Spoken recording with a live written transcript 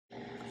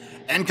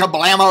And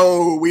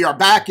kablamo, we are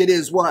back. It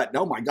is what?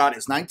 Oh my God,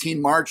 it's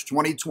 19 March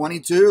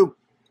 2022.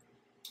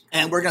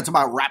 And we're going to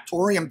talk about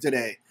Raptoreum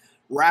today.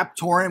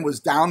 Raptoreum was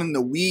down in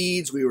the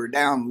weeds. We were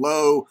down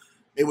low.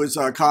 It was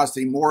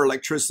costing more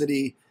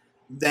electricity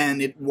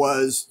than it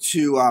was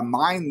to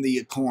mine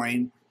the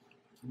coin.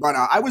 But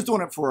I was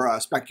doing it for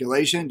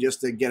speculation,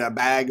 just to get a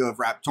bag of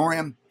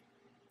Raptoreum.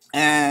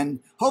 And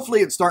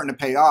hopefully it's starting to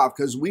pay off,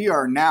 because we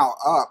are now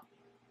up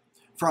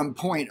from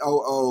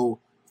 0.003,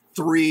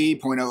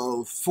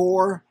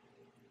 0.004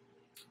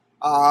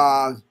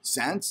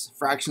 cents,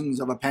 fractions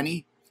of a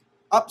penny,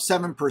 up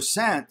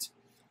 7%.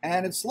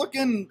 And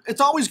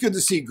it's always good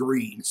to see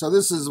green. So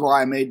this is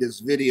why I made this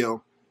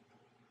video.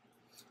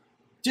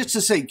 Just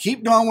to say,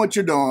 keep doing what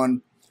you're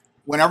doing.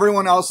 When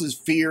everyone else is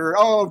fear,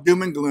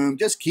 doom and gloom,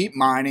 just keep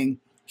mining,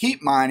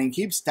 keep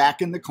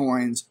stacking the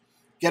coins,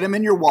 get them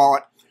in your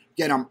wallet,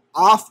 get them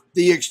off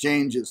the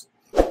exchanges.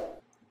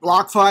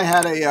 BlockFi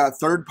had a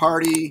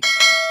third-party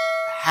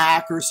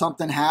hack or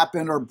something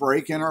happen, or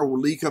break-in or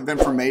leak of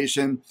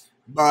information,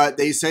 but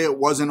they say it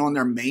wasn't on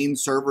their main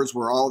servers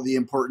where all the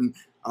important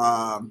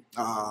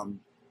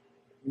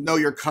know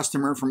your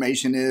customer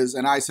information is.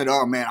 And I said,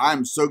 oh man,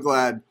 I'm so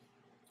glad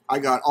I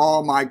got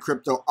all my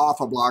crypto off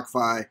of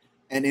BlockFi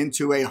and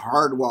into a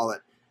hard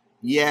wallet.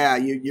 Yeah,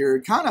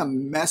 you're kind of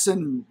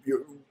messing.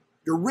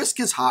 Your risk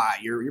is high.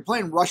 You're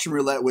playing Russian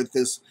roulette with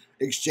this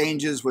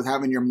exchanges, with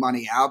having your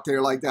money out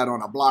there like that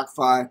on a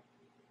BlockFi,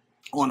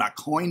 on a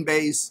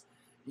Coinbase.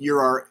 You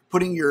are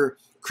putting your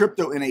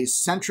crypto in a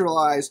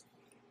centralized,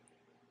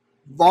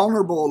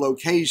 vulnerable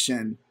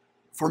location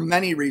for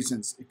many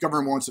reasons. If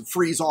government wants to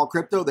freeze all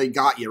crypto, they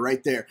got you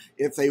right there.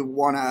 If they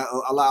want to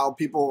allow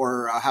people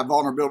or have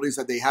vulnerabilities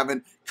that they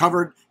haven't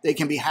covered, they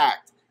can be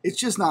hacked. It's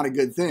just not a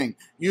good thing.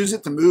 Use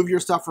it to move your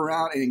stuff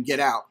around and get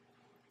out.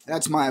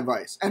 That's my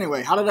advice.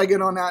 Anyway, how did I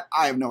get on that?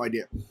 I have no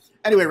idea.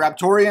 Anyway,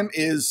 Raptoreum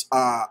is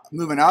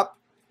moving up.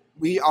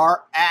 We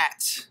are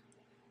at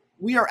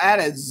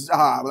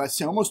let's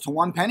see, almost to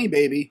 1 penny,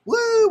 baby.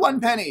 Woo, 1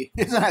 penny.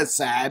 Isn't that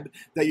sad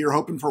that you're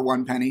hoping for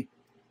 1 penny?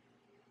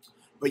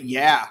 But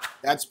yeah,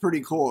 that's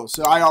pretty cool.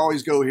 So I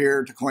always go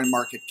here to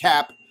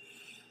CoinMarketCap,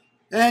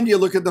 and you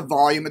look at the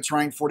volume. It's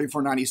ranked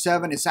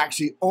 44.97. It's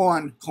actually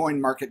on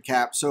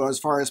CoinMarketCap. So as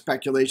far as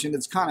speculation,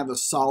 it's kind of a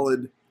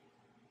solid,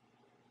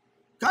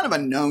 kind of a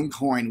known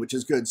coin, which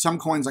is good. Some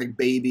coins like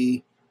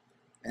Baby,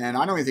 and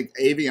I don't even think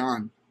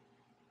Avion.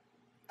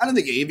 I don't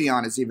think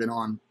Avion is even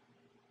on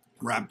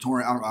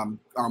Raptoreum.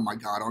 Oh my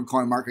God, on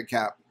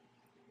CoinMarketCap.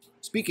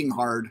 Speaking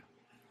hard.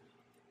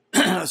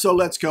 So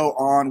let's go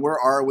on. Where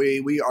are we?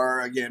 We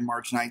are, again,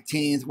 March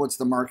 19th. What's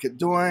the market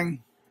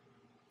doing?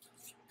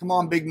 Come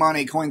on, big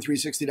money.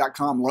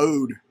 Coin360.com.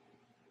 Load.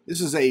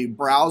 This is a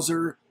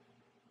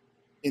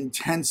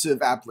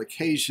browser-intensive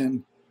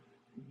application,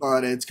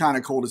 but it's kind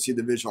of cool to see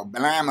the visual.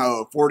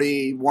 Blammo,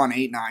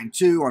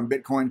 41,892 on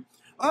Bitcoin.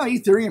 Oh,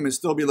 Ethereum is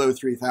still below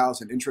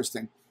 3,000.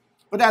 Interesting.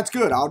 But that's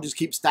good. I'll just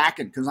keep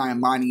stacking because I am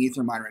mining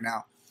Ethermine right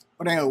now.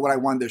 But anyway, what I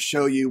wanted to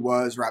show you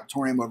was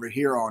Raptoreum over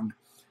here on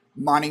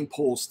mining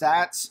pool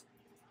stats.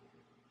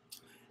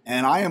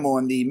 And I am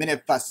on the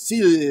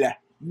Minifacile.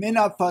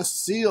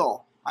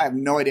 I have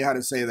no idea how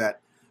to say that.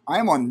 I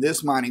am on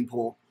this mining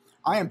pool.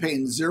 I am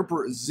paying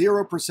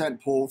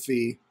 0% pool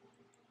fee.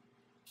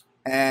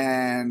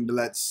 And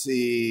let's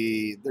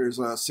see, there's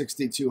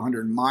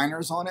 6,200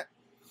 miners on it.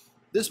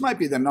 This might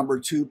be the number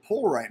 2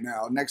 pool right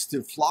now, next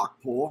to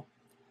Flock pool.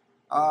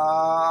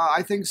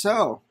 I think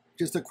so.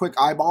 Just a quick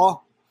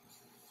eyeball.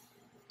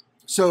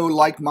 So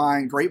like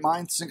mine, great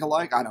minds think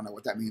alike. I don't know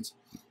what that means.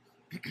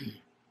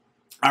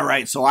 All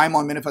right, so I'm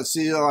on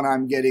Minifacile and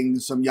I'm getting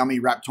some yummy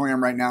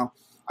Raptoreum right now.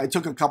 I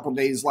took a couple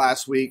days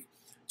last week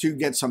to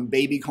get some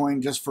baby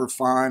coin just for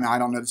fun. I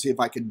don't know, to see if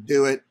I could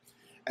do it.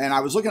 And I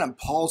was looking at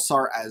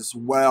Pulsar as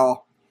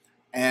well.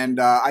 And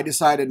I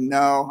decided,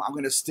 no, I'm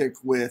going to stick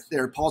with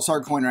their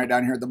Pulsar coin right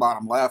down here at the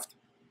bottom left.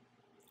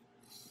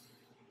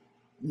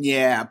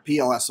 Yeah,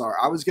 PLSR.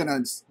 I was going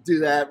to do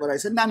that, but I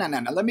said, no.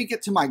 Let me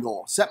get to my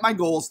goal. Set my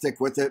goal, stick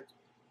with it.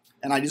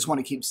 And I just want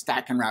to keep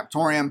stacking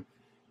Raptoreum.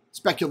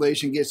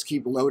 Speculation gets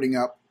keep loading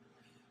up.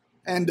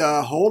 And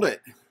hold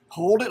it.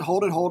 Hold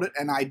it.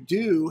 And I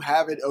do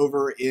have it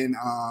over in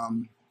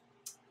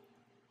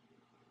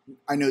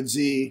iNode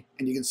Z.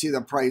 And you can see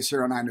the price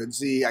here on iNode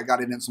Z. I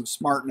got it in some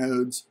smart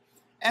nodes.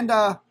 And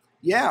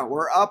yeah,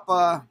 we're up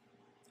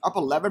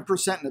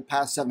 11% in the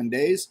past 7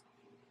 days.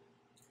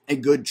 A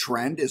good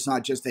trend. It's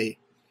not just a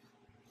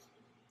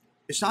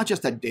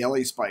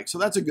daily spike. So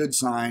that's a good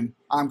sign.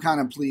 I'm kind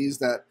of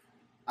pleased that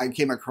I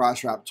came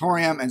across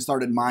Raptoreum and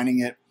started mining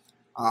it.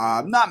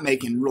 Not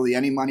making really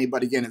any money,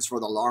 but again, it's for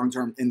the long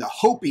term. In the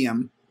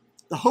hopium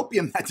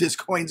that this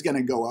coin's going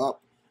to go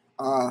up.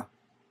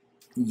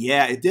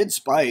 Yeah, it did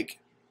spike.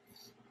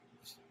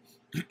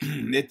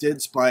 It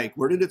did spike.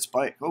 Where did it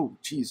spike? Oh,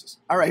 Jesus.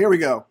 All right, here we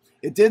go.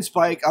 It did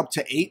spike up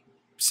to 8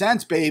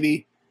 cents,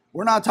 baby.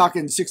 We're not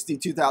talking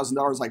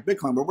 $62,000 like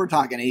Bitcoin, but we're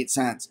talking 8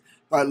 cents.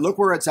 But look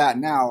where it's at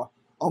now.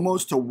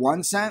 Almost to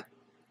 1 cent.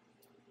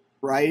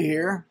 Right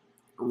here.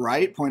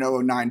 Right,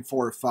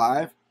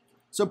 0.00945.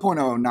 So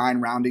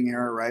 0.09 rounding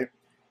error, right?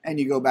 And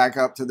you go back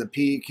up to the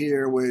peak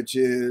here, which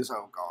is,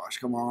 oh gosh,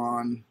 come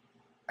on.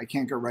 I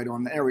can't go right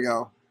on. There we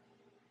go.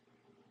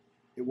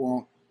 It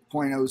won't.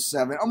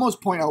 0.07,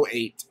 almost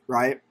 0.08,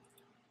 right?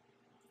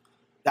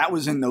 That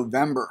was in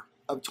November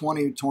of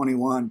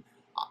 2021.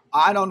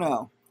 I don't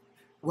know.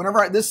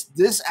 Whenever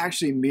this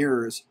actually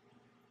mirrors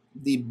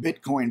the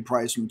Bitcoin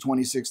price from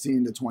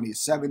 2016 to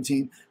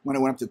 2017 when it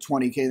went up to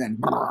 20K, then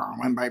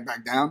went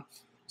back down.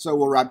 So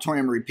will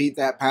Raptoreum repeat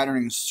that pattern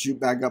and shoot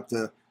back up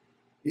to,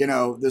 you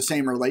know, the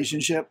same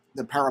relationship,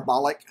 the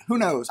parabolic? Who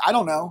knows? I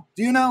don't know.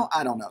 Do you know?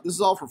 I don't know. This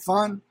is all for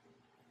fun.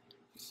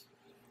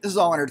 This is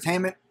all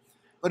entertainment.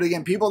 But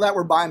again, people that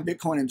were buying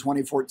Bitcoin in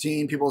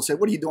 2014, people say,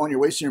 what are you doing? You're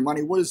wasting your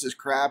money. What is this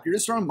crap? You're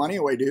just throwing money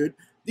away, dude.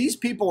 These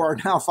people are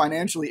now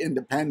financially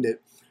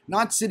independent,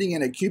 not sitting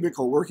in a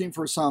cubicle working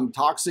for some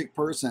toxic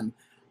person.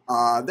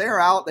 They're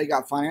out. They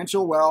got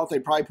financial wealth. They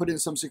probably put in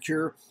some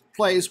secure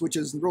place, which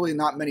is really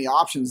not many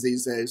options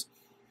these days.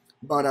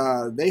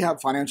 But they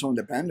have financial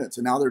independence,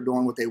 and now they're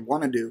doing what they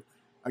want to do.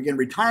 Again,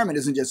 retirement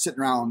isn't just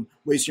sitting around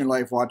wasting your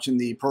life watching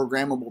the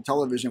programmable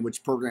television,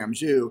 which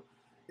programs you.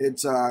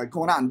 It's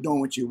going out and doing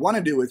what you want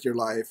to do with your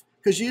life,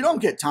 because you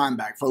don't get time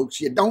back, folks.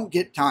 You don't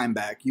get time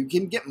back. You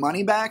can get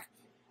money back.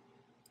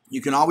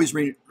 You can always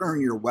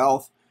earn your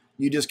wealth.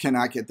 You just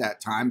cannot get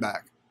that time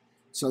back.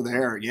 So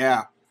there,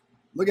 yeah.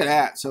 Look at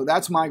that. So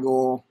that's my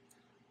goal,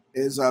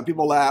 is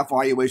people laugh, why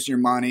are you wasting your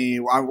money?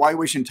 Why are you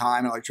wasting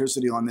time and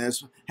electricity on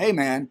this? Hey,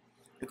 man,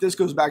 if this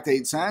goes back to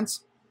 8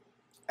 cents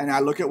and I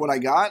look at what I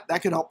got,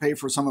 that could help pay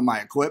for some of my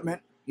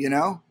equipment, you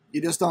know?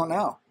 You just don't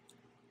know.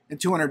 In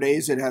 200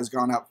 days, it has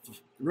gone up.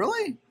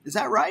 Really? Is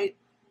that right?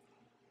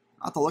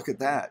 I'll have to look at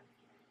that.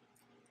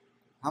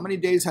 How many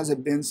days has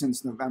it been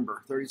since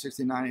November? 30,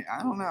 60, 90?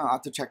 I don't know. I'll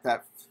have to check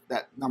that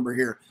number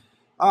here.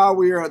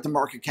 We are at the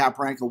market cap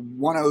rank of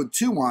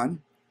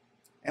 1021.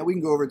 And we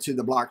can go over to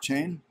the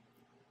blockchain.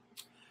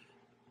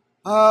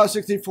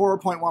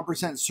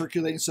 64.1%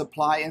 circulating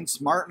supply in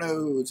smart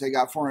nodes. They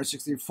got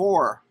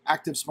 464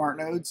 active smart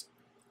nodes.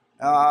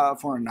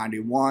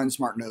 491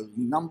 smart node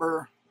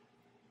number.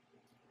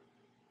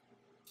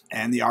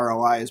 And the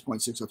ROI is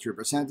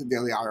 0.603%. The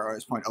daily ROI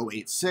is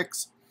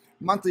 0.086.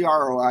 Monthly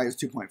ROI is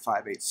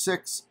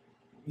 2.586.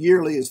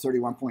 Yearly is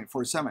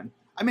 31.47.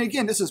 I mean,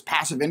 again, this is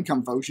passive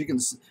income, folks. You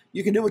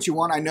can do what you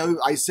want. I know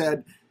I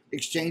said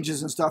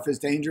exchanges and stuff is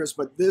dangerous,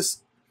 but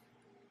this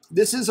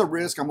is a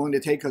risk I'm willing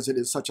to take because it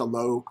is such a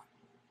low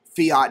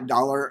fiat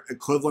dollar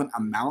equivalent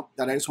amount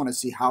that I just want to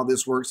see how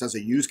this works as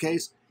a use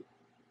case.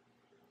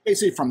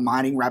 Basically, from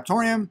mining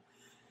Raptoreum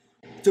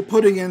to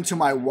putting into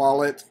my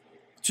wallet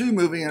to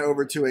moving it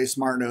over to a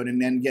smart node and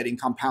then getting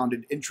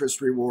compounded interest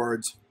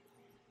rewards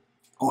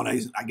on a,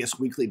 I guess,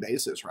 weekly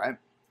basis, right?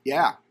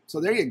 Yeah, so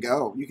there you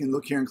go. You can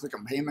look here and click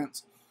on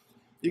payments.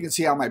 You can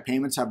see how my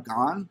payments have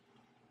gone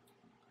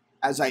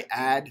as I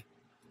add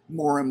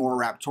more and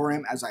more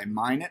Raptoreum as I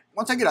mine it.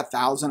 Once I get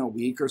 1,000 a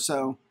week or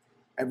so,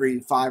 every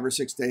 5 or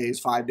 6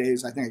 days, 5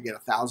 days, I think I get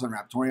 1,000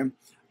 Raptoreum.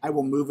 I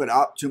will move it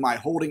up to my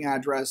holding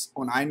address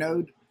on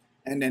iNode,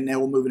 and then they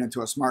will move it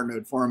into a smart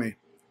node for me.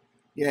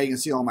 Yeah, you can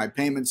see all my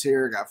payments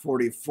here. I got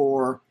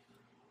 44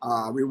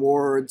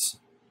 rewards,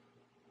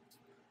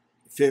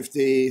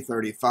 50,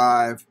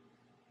 35.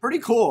 Pretty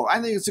cool.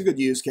 I think it's a good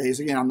use case.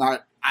 Again,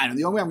 I know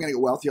the only way I'm going to get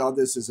wealthy out of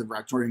this is if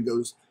Raptoreum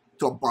goes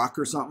to $1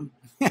 or something.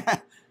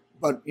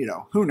 But, you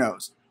know, who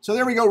knows? So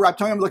there we go.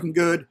 Raptoreum looking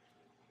good.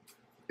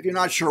 If you're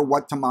not sure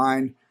what to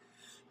mine,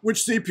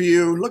 which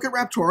CPU, look at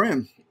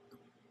Raptoreum.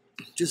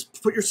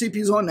 Just put your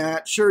CPUs on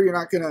that. Sure, you're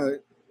not going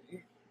to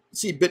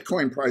see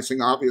Bitcoin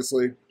pricing,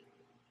 obviously.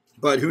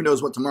 But who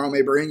knows what tomorrow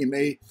may bring?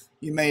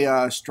 You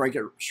may strike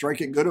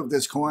it good with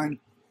this coin.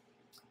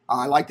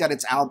 I like that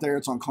it's out there.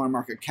 It's on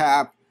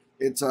CoinMarketCap.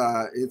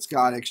 It's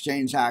got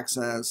exchange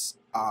access.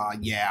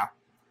 Yeah,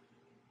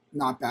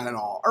 not bad at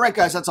all. All right,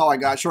 guys, that's all I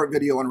got. Short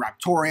video on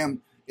Raptoreum.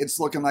 It's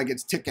looking like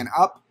it's ticking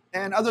up,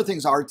 and other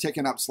things are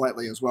ticking up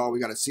slightly as well.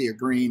 We got to see a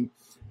green,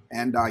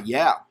 and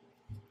yeah,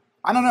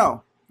 I don't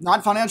know.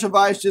 Not financial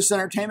advice, just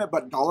entertainment,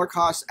 but dollar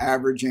cost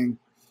averaging.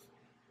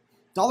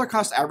 Dollar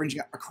cost averaging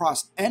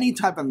across any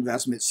type of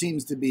investment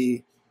seems to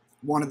be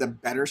one of the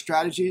better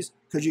strategies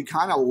because you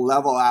kind of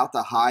level out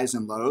the highs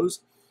and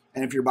lows.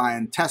 And if you're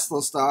buying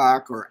Tesla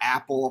stock or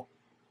Apple,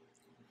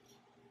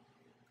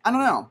 I don't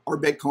know, or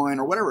Bitcoin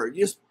or whatever,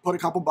 you just put a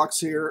couple bucks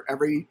here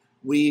every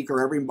week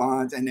or every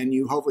month, and then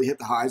you hopefully hit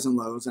the highs and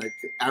lows, and it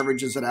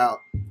averages it out.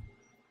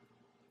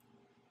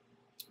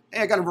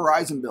 Hey, I got a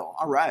Verizon bill.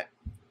 All right.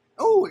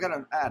 Oh, I got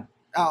an ad.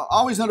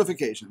 Always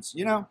notifications,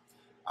 you know?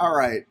 All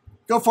right.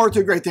 Go forward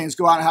to great things.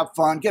 Go out and have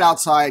fun. Get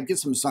outside. Get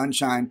some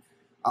sunshine.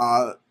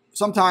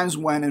 Sometimes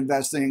when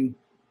investing,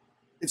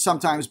 it's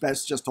sometimes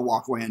best just to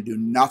walk away and do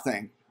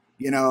nothing,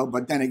 you know?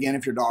 But then again,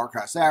 if you're dollar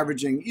cost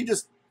averaging, you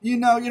just, you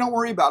know, you don't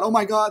worry about, oh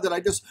my God, did I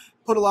just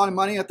put a lot of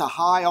money at the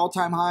high,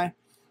 all-time high?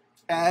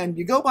 And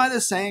you go by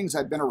the sayings that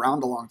have been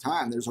around a long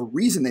time. There's a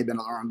reason they've been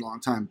around a long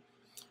time.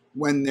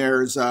 When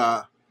there's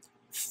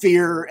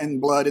fear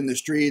and blood in the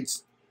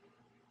streets,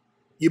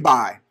 you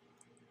buy.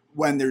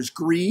 When there's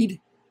greed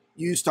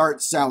you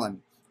start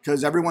selling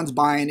because everyone's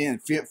buying in.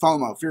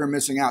 FOMO, fear of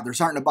missing out. They're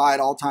starting to buy at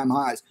all-time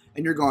highs.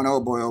 And you're going, oh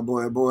boy, oh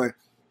boy, oh boy.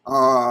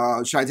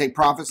 Should I take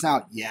profits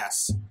now?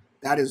 Yes.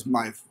 That's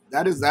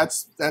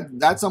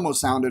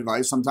almost sound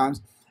advice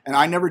sometimes. And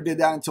I never did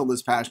that until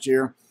this past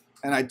year.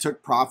 And I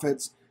took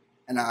profits.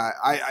 And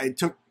I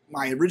took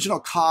my original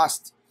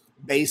cost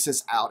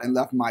basis out and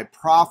left my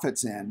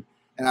profits in.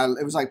 And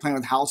it was like playing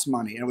with house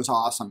money. And it was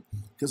awesome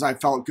because I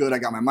felt good. I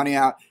got my money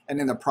out. And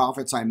then the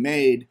profits I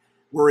made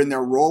were in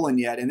there rolling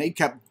yet. And they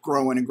kept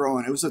growing and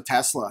growing. It was a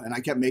Tesla. And I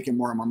kept making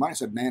more and more money. I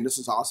said, man, this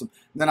is awesome.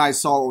 And then I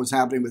saw what was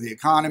happening with the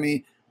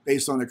economy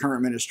based on the current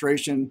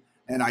administration.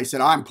 And I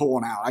said, I'm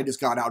pulling out. I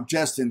just got out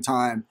just in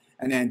time.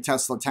 And then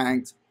Tesla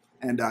tanked.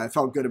 And I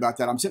felt good about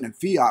that. I'm sitting in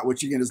fiat,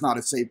 which again is not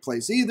a safe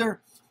place either.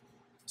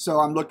 So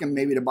I'm looking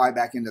maybe to buy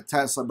back into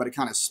Tesla, but it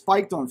kind of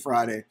spiked on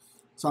Friday.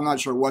 So I'm not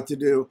sure what to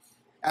do.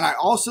 And I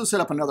also set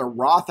up another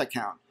Roth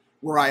account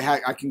where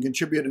I can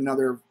contribute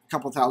another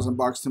couple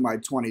 $1,000 to my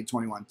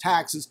 2021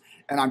 taxes.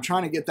 And I'm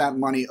trying to get that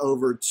money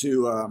over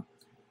to,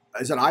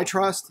 is it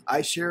iTrust,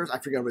 iShares? I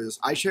forget what it is.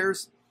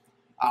 iShares?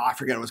 I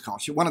forget what it's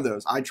called. One of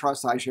those.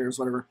 iTrust, iShares,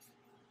 whatever.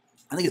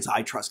 I think it's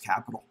iTrust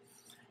Capital.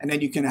 And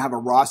then you can have a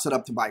Roth set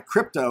up to buy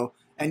crypto,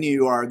 and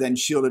you are then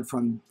shielded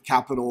from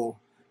capital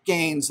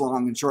gains,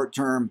 long and short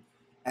term,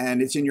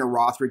 and it's in your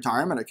Roth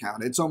retirement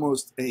account. It's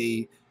almost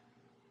the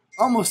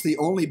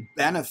only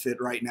benefit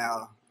right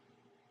now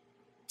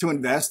to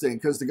investing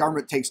because the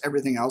government takes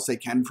everything else they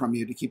can from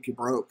you to keep you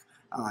broke.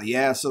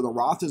 Yeah, so the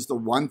Roth is the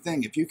one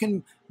thing. If you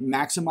can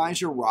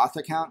maximize your Roth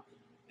account,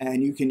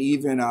 and you can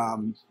even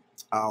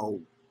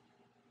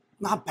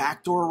not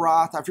backdoor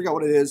Roth, I forget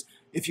what it is.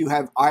 If you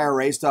have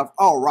IRA stuff,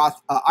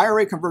 Roth,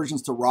 IRA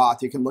conversions to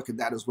Roth, you can look at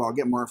that as well.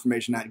 Get more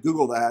information at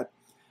Google that,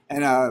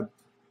 and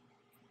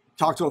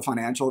talk to a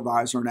financial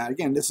advisor on that.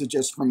 Again, this is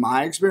just from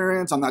my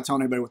experience. I'm not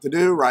telling anybody what to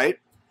do, right?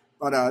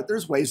 But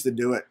there's ways to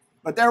do it.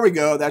 But there we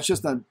go. That's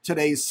just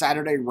today's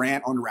Saturday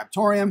rant on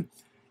Raptoreum,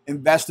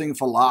 investing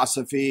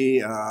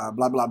philosophy, blah,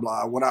 blah,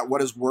 blah.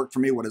 What has worked for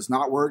me, what has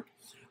not worked.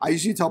 I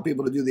usually tell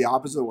people to do the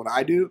opposite of what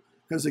I do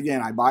because,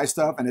 again, I buy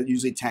stuff and it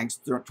usually tanks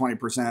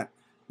 20%,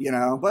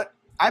 But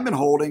I've been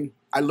holding.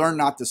 I learned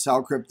not to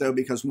sell crypto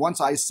because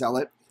once I sell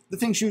it, the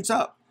thing shoots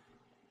up.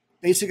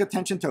 Basic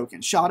attention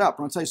token shot up.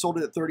 Once I sold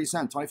it at 30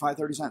 cents, 25,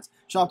 30 cents,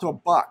 shot up to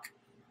 $1.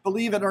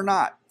 Believe it or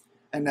not.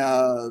 And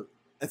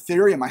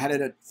Ethereum, I had it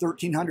at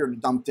 1,300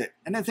 and dumped it.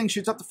 And then thing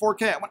shoots up to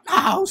 4K. I went,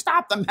 no,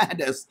 stop the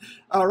madness.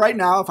 Right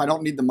now, if I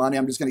don't need the money,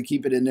 I'm just going to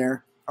keep it in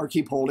there or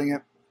keep holding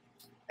it.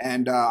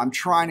 And I'm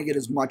trying to get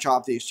as much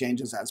off the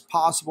exchanges as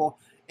possible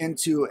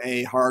into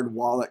a hard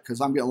wallet because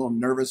I'm getting a little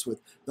nervous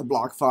with the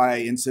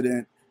BlockFi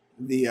incident,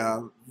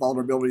 the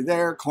vulnerability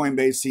there.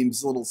 Coinbase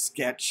seems a little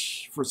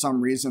sketch for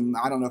some reason.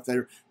 I don't know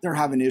if they're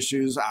having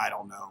issues. I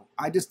don't know.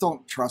 I just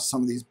don't trust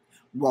some of these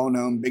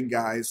well-known big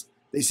guys.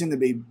 They seem to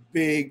be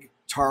big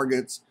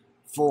targets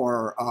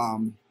for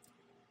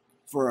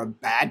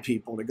bad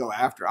people to go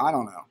after. I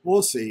don't know.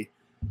 We'll see.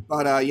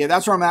 But yeah,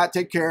 that's where I'm at.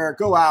 Take care.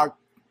 Go out.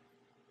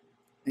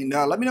 And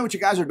let me know what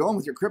you guys are doing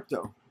with your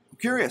crypto. I'm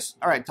curious.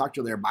 All right. Talk to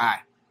you later.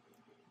 Bye.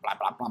 Blah,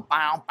 blah, blah,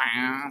 bow,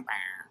 bow, bow.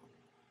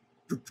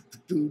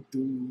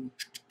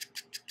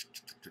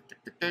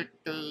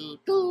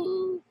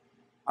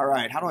 All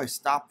right. How do I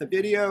stop the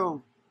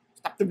video?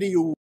 Stop the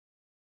video.